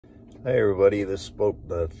Hey everybody, this is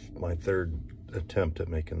about my third attempt at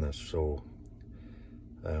making this, so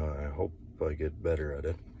I hope I get better at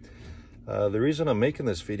it. The reason I'm making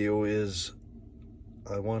this video is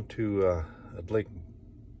I want to, I'd like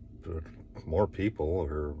more people,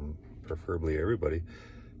 or preferably everybody,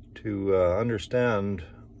 to understand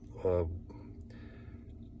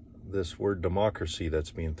this word democracy that's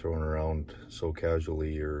being thrown around so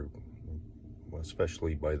casually, or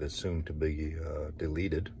especially by the soon-to-be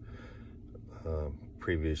deleted.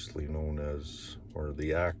 Previously known as, or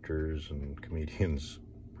the actors and comedians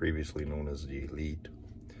previously known as the elite.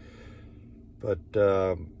 But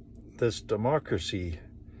this democracy,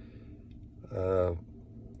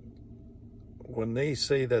 when they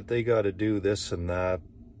say that they got to do this and that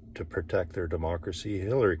to protect their democracy,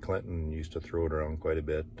 Hillary Clinton used to throw it around quite a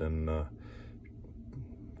bit, and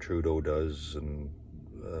Trudeau does, and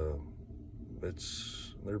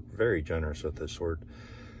they're very generous with this word.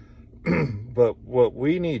 But what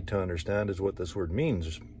we need to understand is what this word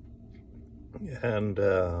means, and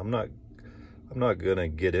I'm not gonna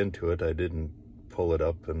get into it. I didn't pull it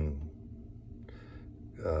up, and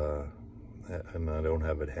I don't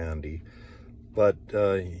have it handy. But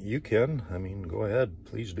you can. I mean, go ahead,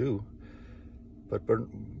 please do. But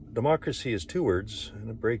democracy is two words, and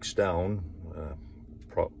it breaks down,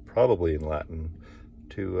 probably in Latin,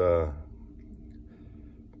 to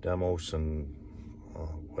demos and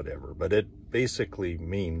whatever, but it basically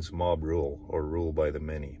means mob rule, or rule by the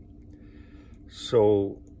many.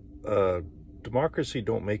 So democracy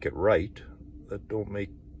don't make it right, that don't make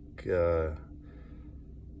it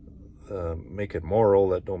moral,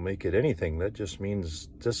 that don't make it anything. That just means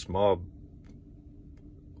this mob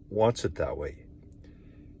wants it that way.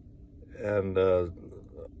 And a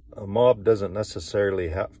mob doesn't necessarily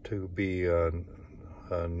have to be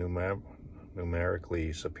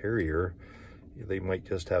numerically superior. They might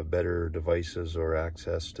just have better devices or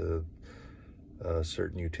access to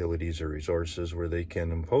certain utilities or resources where they can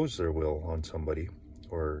impose their will on somebody,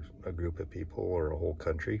 or a group of people, or a whole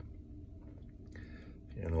country,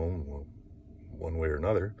 you know, one way or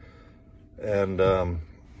another. And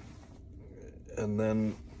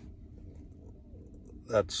then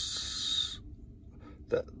that's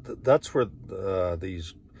where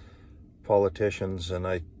these politicians, and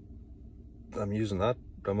I'm using that,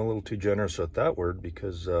 I'm a little too generous with that word,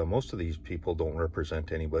 because most of these people don't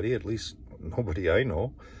represent anybody, at least nobody I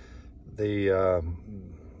know. They're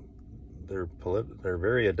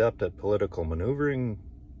very adept at political maneuvering,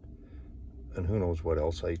 and who knows what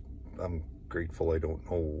else. I'm grateful I don't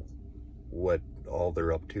know what all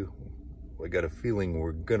they're up to. I got a feeling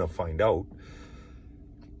we're gonna find out.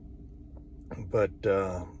 But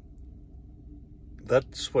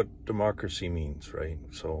that's what democracy means, right?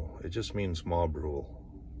 So it just means mob rule.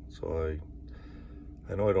 So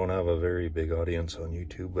I know I don't have a very big audience on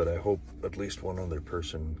YouTube, but I hope at least one other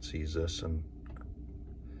person sees this and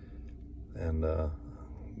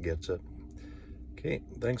gets it. Okay,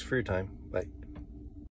 thanks for your time. Bye.